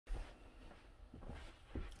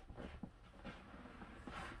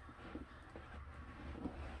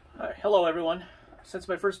Hello everyone. Since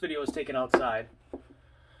my first video was taken outside and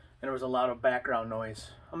there was a lot of background noise,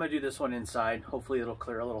 I'm going to do this one inside. Hopefully it'll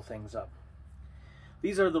clear a little things up.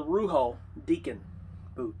 These are the Rujo Deacon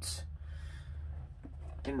boots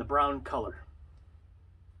in the brown color.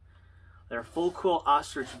 They're full quill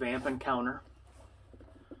ostrich vamp and counter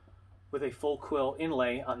with a full quill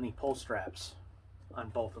inlay on the pull straps on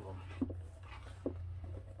both of them.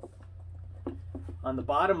 On the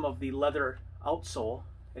bottom of the leather outsole,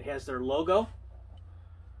 it has their logo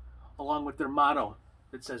along with their motto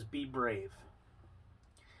that says "Be brave."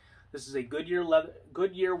 This is a Goodyear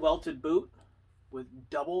welted boot with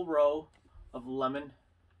double row of lemon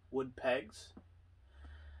wood pegs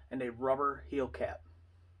and a rubber heel cap.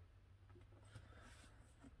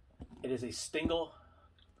 It is a single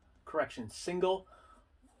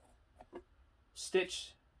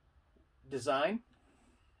stitch design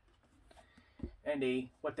and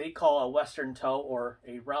what they call a western toe or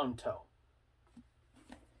a round toe.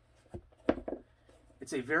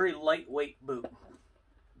 It's a very lightweight boot,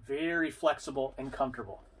 very flexible and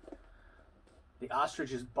comfortable. The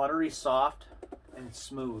ostrich is buttery soft and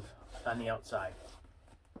smooth on the outside.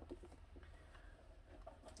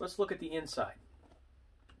 Let's look at the inside.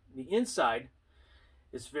 The inside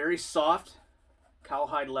is very soft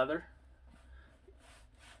cowhide leather.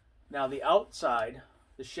 Now the outside,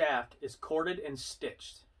 the shaft, is corded and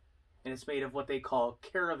stitched, and it's made of what they call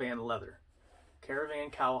caravan leather,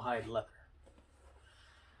 caravan cowhide leather.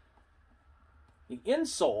 The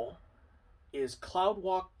insole is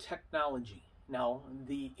Cloudwalk technology. Now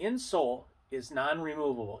the insole is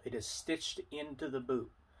non-removable. It is stitched into the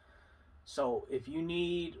boot. So if you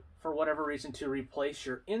need, for whatever reason, to replace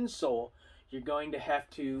your insole, you're going to have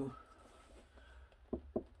to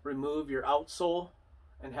remove your outsole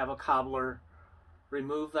and have a cobbler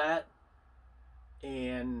remove that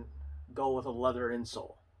and go with a leather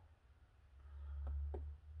insole.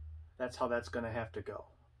 That's how that's going to have to go.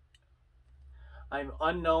 I'm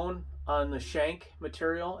unknown on the shank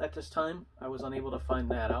material at this time. I was unable to find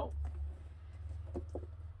that out.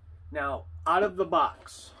 Now, out of the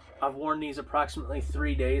box, I've worn these approximately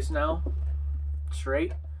 3 days now,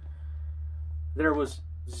 straight. There was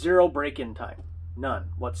zero break-in time,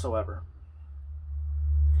 none whatsoever.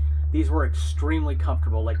 These were extremely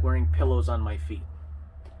comfortable, like wearing pillows on my feet.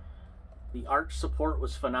 The arch support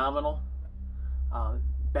was phenomenal,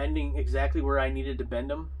 bending exactly where I needed to bend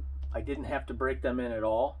them. I didn't have to break them in at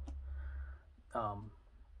all.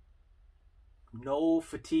 No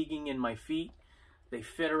fatiguing in my feet. They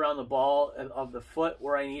fit around the ball of the foot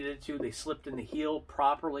where I needed to. They slipped in the heel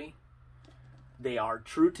properly. They are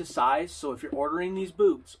true to size, so if you're ordering these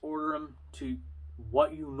boots, order them to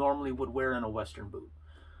what you normally would wear in a Western boot.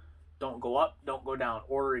 Don't go up, don't go down.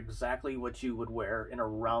 Order exactly what you would wear in a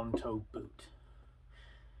round-toe boot.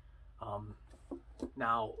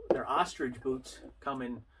 Now, their ostrich boots come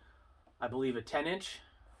in, I believe, a 10-inch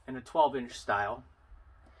and a 12-inch style.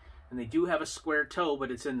 And they do have a square toe, but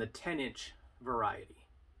it's in the 10-inch variety.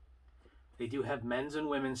 They do have men's and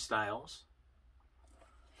women's styles.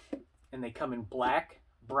 And they come in black,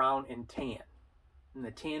 brown, and tan. And the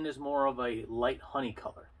tan is more of a light honey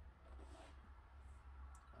color.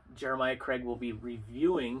 Jeremiah Craig will be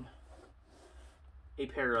reviewing a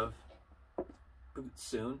pair of boots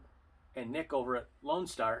soon. And Nick over at Lone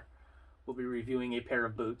Star will be reviewing a pair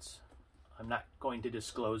of boots. I'm not going to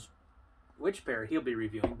disclose which pair he'll be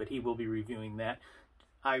reviewing, but he will be reviewing that.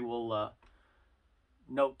 I will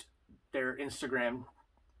note their Instagram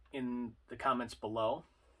in the comments below,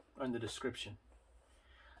 or in the description.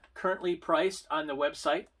 Currently priced on the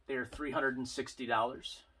website, they're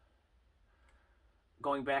 $360.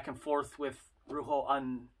 Going back and forth with Rujo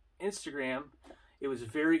on Instagram, it was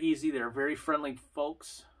very easy. They're very friendly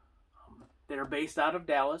folks. They're based out of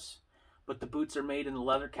Dallas, but the boots are made in the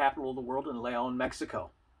leather capital of the world in León, Mexico.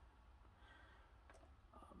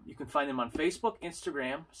 You can find them on Facebook,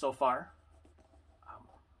 Instagram so far.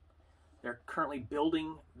 They're currently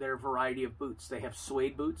building their variety of boots. They have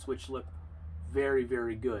suede boots, which look very,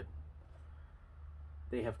 very good.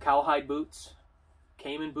 They have cowhide boots,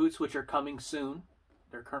 caiman boots, which are coming soon.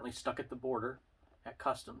 They're currently stuck at the border at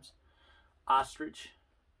customs. Ostrich.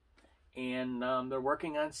 And they're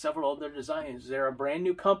working on several other designs. They're a brand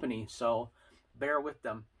new company, so bear with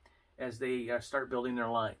them as they start building their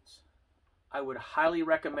lines. I would highly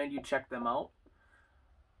recommend you check them out.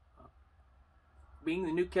 Being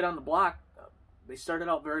the new kid on the block, they started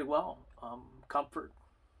out very well. Comfort,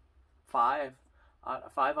 5 out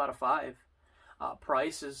of 5.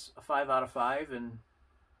 Price is a 5 out of 5, and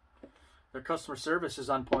their customer service is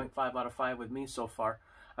on point, 5 out of 5 with me so far.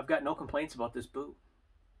 I've got no complaints about this boot.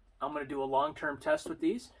 I'm going to do a long-term test with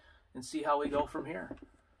these and see how we go from here.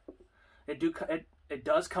 It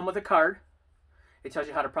does come with a card. It tells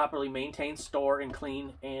you how to properly maintain, store, and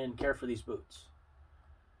clean and care for these boots.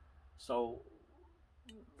 So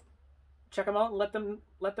check them out and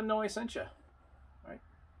let them know I sent you. All right.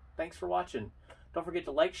 Thanks for watching. Don't forget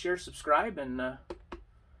to like, share, subscribe, and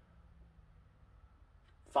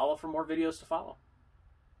follow for more videos to follow.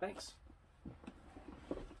 Thanks.